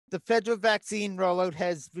the federal vaccine rollout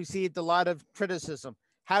has received a lot of criticism.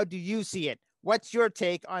 How do you see it? What's your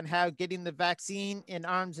take on how getting the vaccine in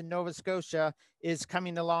arms in Nova Scotia is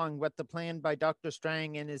coming along with the plan by Dr.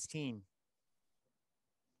 Strang and his team?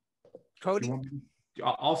 Kody?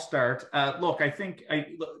 I'll start. Look, I think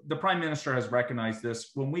the Prime Minister has recognized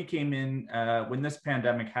this. When we came in, when this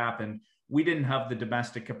pandemic happened, we didn't have the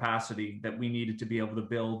domestic capacity that we needed to be able to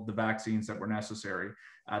build the vaccines that were necessary.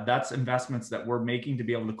 That's investments that we're making to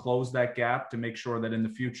be able to close that gap, to make sure that in the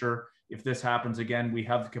future, if this happens again, we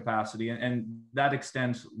have the capacity. And that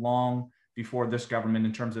extends long before this government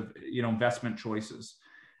in terms of, investment choices.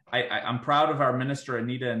 I'm proud of our minister,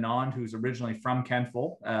 Anita Anand, who's originally from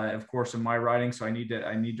Kentville, of course, in my riding. So I need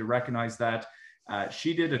to recognize that.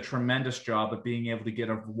 She did a tremendous job of being able to get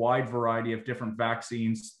a wide variety of different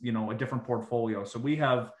vaccines, a different portfolio. So we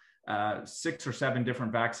have 6 or 7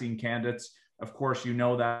 different vaccine candidates. Of course,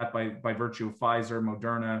 that by virtue of Pfizer,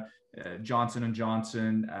 Moderna, Johnson &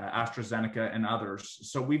 Johnson, AstraZeneca, and others.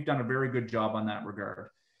 So we've done a very good job on that regard.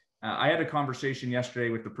 I had a conversation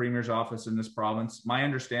yesterday with the Premier's office in this province. My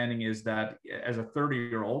understanding is that as a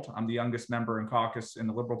 30-year-old, I'm the youngest member in caucus in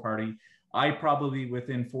the Liberal Party, I probably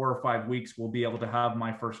within 4 or 5 weeks will be able to have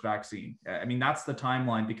my first vaccine. I mean, that's the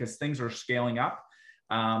timeline because things are scaling up.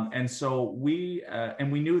 And so we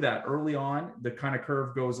knew that early on, the kind of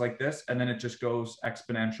curve goes like this, and then it just goes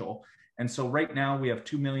exponential. And so right now we have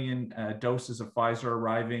 2 million doses of Pfizer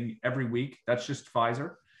arriving every week. That's just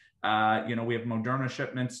Pfizer. We have Moderna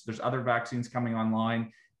shipments. There's other vaccines coming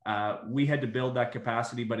online. We had to build that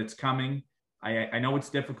capacity, but it's coming. I know it's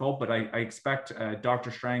difficult, but I expect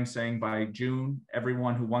Dr. Strang saying by June,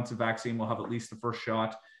 everyone who wants a vaccine will have at least the first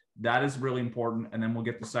shot. That is really important. And then we'll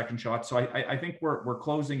get the second shot. So I think we're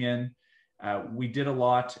closing in. We did a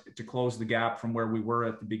lot to close the gap from where we were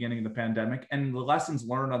at the beginning of the pandemic. And the lessons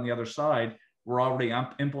learned on the other side, we're already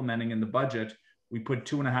implementing in the budget. We put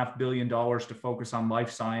 $2.5 billion to focus on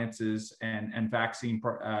life sciences and vaccine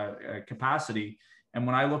capacity. And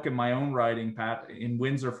when I look at my own riding, Pat, in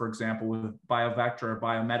Windsor, for example, with BioVectra or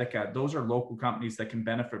Biomedica, those are local companies that can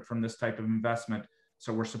benefit from this type of investment.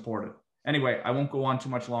 So we're supported. Anyway, I won't go on too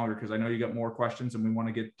much longer because I know you got more questions and we want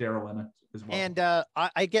to get Darrell in it as well. And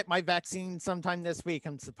I get my vaccine sometime this week.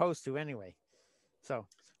 I'm supposed to anyway. So,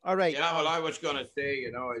 all right. Yeah, well, I was going to say,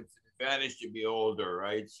 it's an advantage to be older,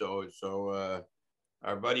 right? So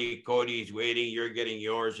our buddy Kody's waiting. You're getting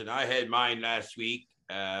yours. And I had mine last week.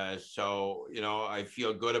 So, I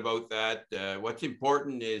feel good about that. What's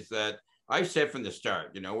important is that I said from the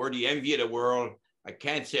start, we're the envy of the world. I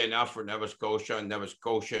can't say enough for Nova Scotia and Nova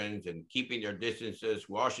Scotians and keeping their distances,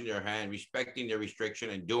 washing their hands, respecting their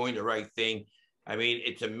restriction and doing the right thing. I mean,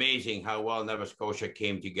 it's amazing how well Nova Scotia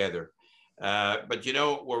came together. But,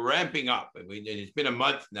 we're ramping up. I mean, it's been a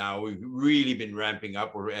month now. We've really been ramping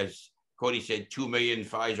up. We're, as Kody said, 2 million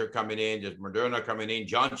Pfizer coming in. There's Moderna coming in,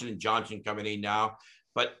 Johnson & Johnson coming in now.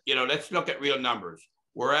 But, let's look at real numbers.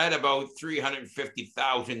 We're at about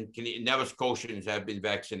 350,000 Nova Scotians have been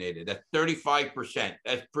vaccinated. That's 35%.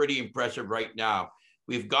 That's pretty impressive right now.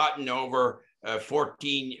 We've gotten over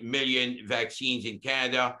 14 million vaccines in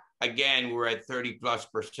Canada. Again, we're at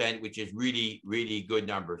 30+%, which is really, really good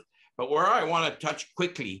numbers. But where I want to touch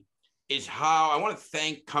quickly is how I want to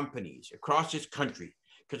thank companies across this country.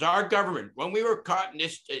 Because our government, when we were caught in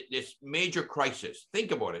this major crisis,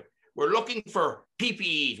 think about it. We're looking for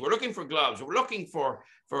PPEs. We're looking for gloves. We're looking for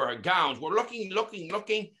gowns. We're looking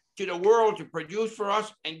to the world to produce for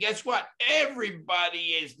us. And guess what? Everybody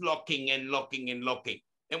is looking and looking and looking.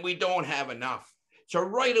 And we don't have enough. So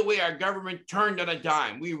right away, our government turned on a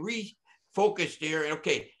dime. We refocused there. And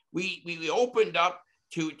okay, we opened up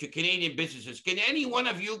to Canadian businesses. Can any one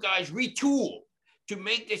of you guys retool to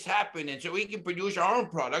make this happen? And so we can produce our own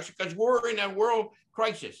products because we're in a world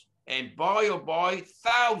crisis. And boy, oh boy,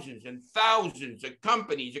 thousands and thousands of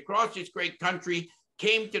companies across this great country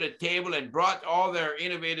came to the table and brought all their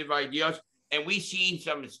innovative ideas. And we've seen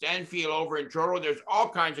some Stanfield over in Toronto. There's all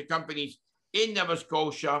kinds of companies in Nova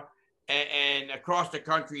Scotia and across the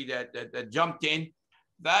country that jumped in.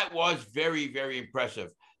 That was very, very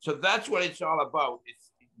impressive. So that's what it's all about.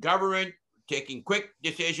 It's government taking quick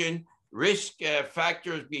decision, risk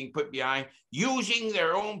factors being put behind, using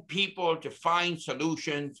their own people to find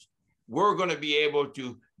solutions. We're going to be able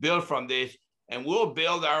to build from this, and we'll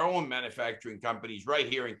build our own manufacturing companies right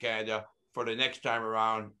here in Canada for the next time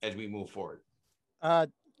around as we move forward.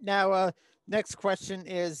 Now, next question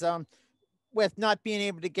is, with not being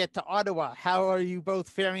able to get to Ottawa, how are you both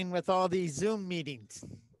faring with all these Zoom meetings?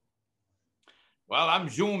 Well, I'm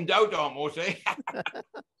zoomed out almost, eh?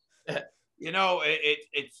 you know,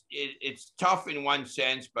 it's tough in one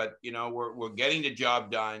sense, but you know, we're getting the job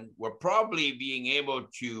done. We're probably being able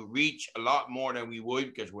to reach a lot more than we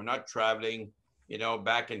would because we're not traveling, you know,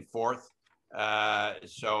 back and forth.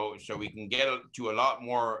 So we can get to a lot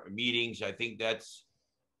more meetings. I think that's,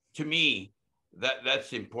 to me,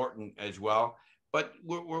 that's important as well. But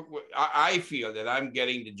I feel that I'm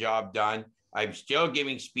getting the job done. I'm still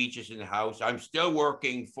giving speeches in the House. I'm still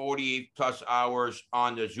working 40 plus hours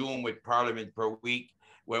on the Zoom with Parliament per week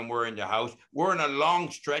when we're in the House. We're in a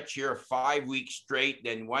long stretch here, 5 weeks straight,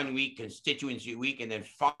 then 1 week constituency week, and then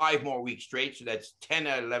 5 more weeks straight. So that's 10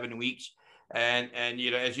 or 11 weeks. And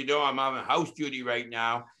you know, as you know, I'm on House duty right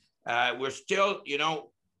now. We're still, you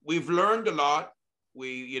know, we've learned a lot.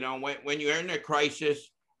 You know, when you're in a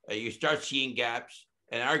crisis, you start seeing gaps.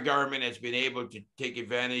 And our government has been able to take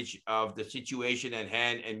advantage of the situation at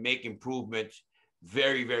hand and make improvements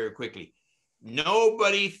very, very quickly.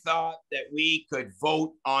 Nobody thought that we could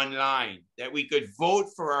vote online, that we could vote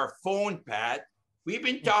for our phone, Pat. We've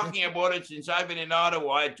been talking about it since I've been in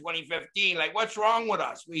Ottawa in 2015. Like, what's wrong with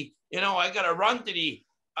us? You know, I got to run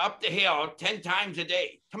up the hill 10 times a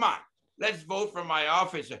day. Come on, let's vote for my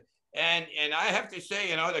office. And I have to say,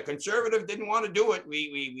 you know, the Conservative didn't want to do it.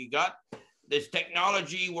 We got this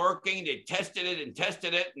technology working. They tested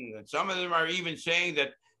it, and some of them are even saying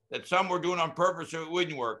that some were doing on purpose so it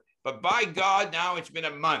wouldn't work. But by God, now it's been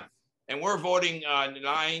a month, and we're voting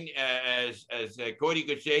online, as Kody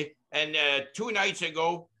could say. And 2 nights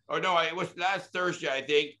ago, or no, it was last Thursday, I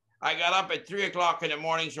think, I got up at 3 o'clock in the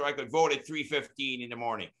morning so I could vote at 3:15 in the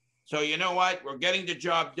morning. So you know what? We're getting the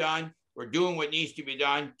job done. We're doing what needs to be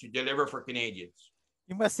done to deliver for Canadians.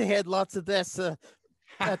 You must have had lots of this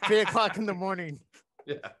at 3 o'clock in the morning.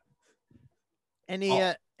 Yeah.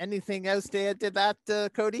 Anything else to add to that,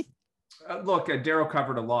 Kody? Look, Darrell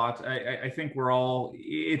covered a lot. I think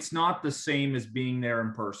it's not the same as being there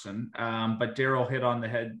in person, but Darrell hit on the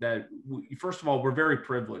head that first of all, we're very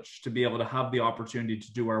privileged to be able to have the opportunity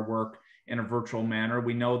to do our work in a virtual manner.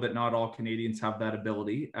 We know that not all Canadians have that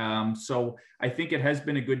ability. So I think it has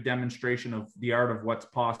been a good demonstration of the art of what's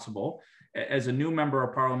possible. As a new member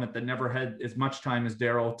of Parliament that never had as much time as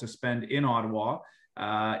Darrell to spend in Ottawa,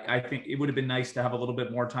 I think it would have been nice to have a little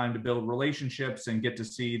bit more time to build relationships and get to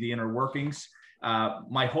see the inner workings.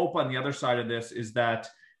 My hope on the other side of this is that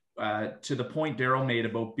to the point Darrell made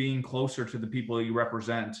about being closer to the people you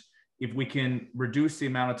represent, if we can reduce the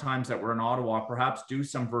amount of times that we're in Ottawa, perhaps do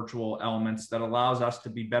some virtual elements that allows us to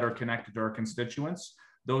be better connected to our constituents.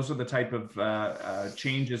 Those are the type of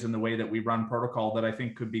changes in the way that we run protocol that I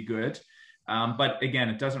think could be good. But again,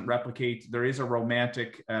 it doesn't replicate. There is a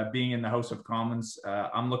romantic being in the House of Commons.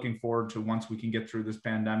 I'm looking forward to once we can get through this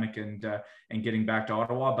pandemic and getting back to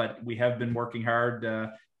Ottawa. But we have been working hard,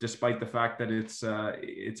 despite the fact that it's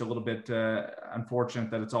a little bit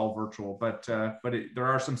unfortunate that it's all virtual. But there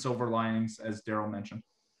are some silver linings, as Darrell mentioned.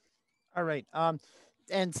 All right.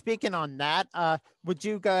 And speaking on that, would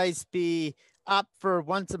you guys be up for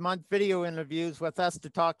once a month video interviews with us to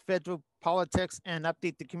talk federal politics and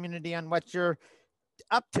update the community on what you're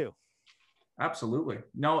up to? Absolutely.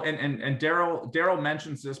 No, and Darrell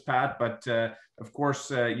mentions this, Pat, but of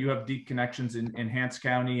course you have deep connections in Hants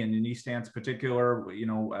County and in East Hants particular, you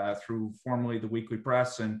know, through formerly the Weekly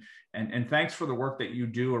Press, and thanks for the work that you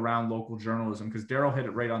do around local journalism, because Darrell hit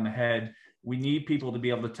it right on the head. We need people to be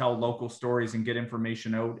able to tell local stories and get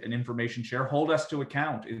information out and information share. Hold us to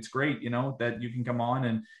account. It's great, you know, that you can come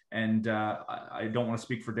on and I don't want to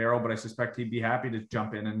speak for Darrell, but I suspect he'd be happy to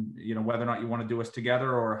jump in, and, you know, whether or not you want to do us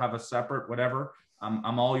together or have us separate, whatever,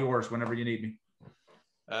 I'm all yours whenever you need me.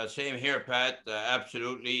 Same here, Pat.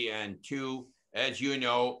 Absolutely. And two, as you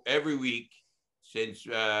know, every week since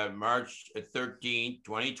March 13,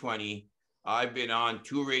 2020, I've been on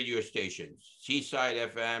 2 radio stations,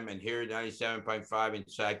 Seaside FM and here 97.5 in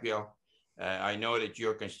Sackville. I know that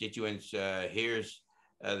your constituents hears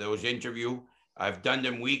those interviews. I've done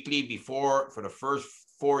them weekly before. For the first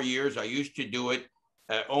 4 years, I used to do it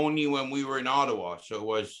only when we were in Ottawa. So it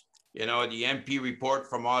was, you know, the MP report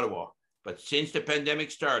from Ottawa. But since the pandemic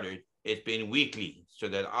started, it's been weekly so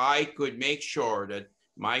that I could make sure that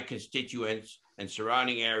my constituents and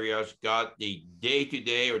surrounding areas got the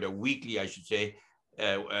day-to-day, or the weekly, I should say,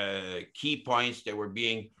 key points that were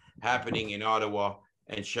happening in Ottawa,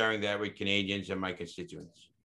 and sharing that with Canadians and my constituents.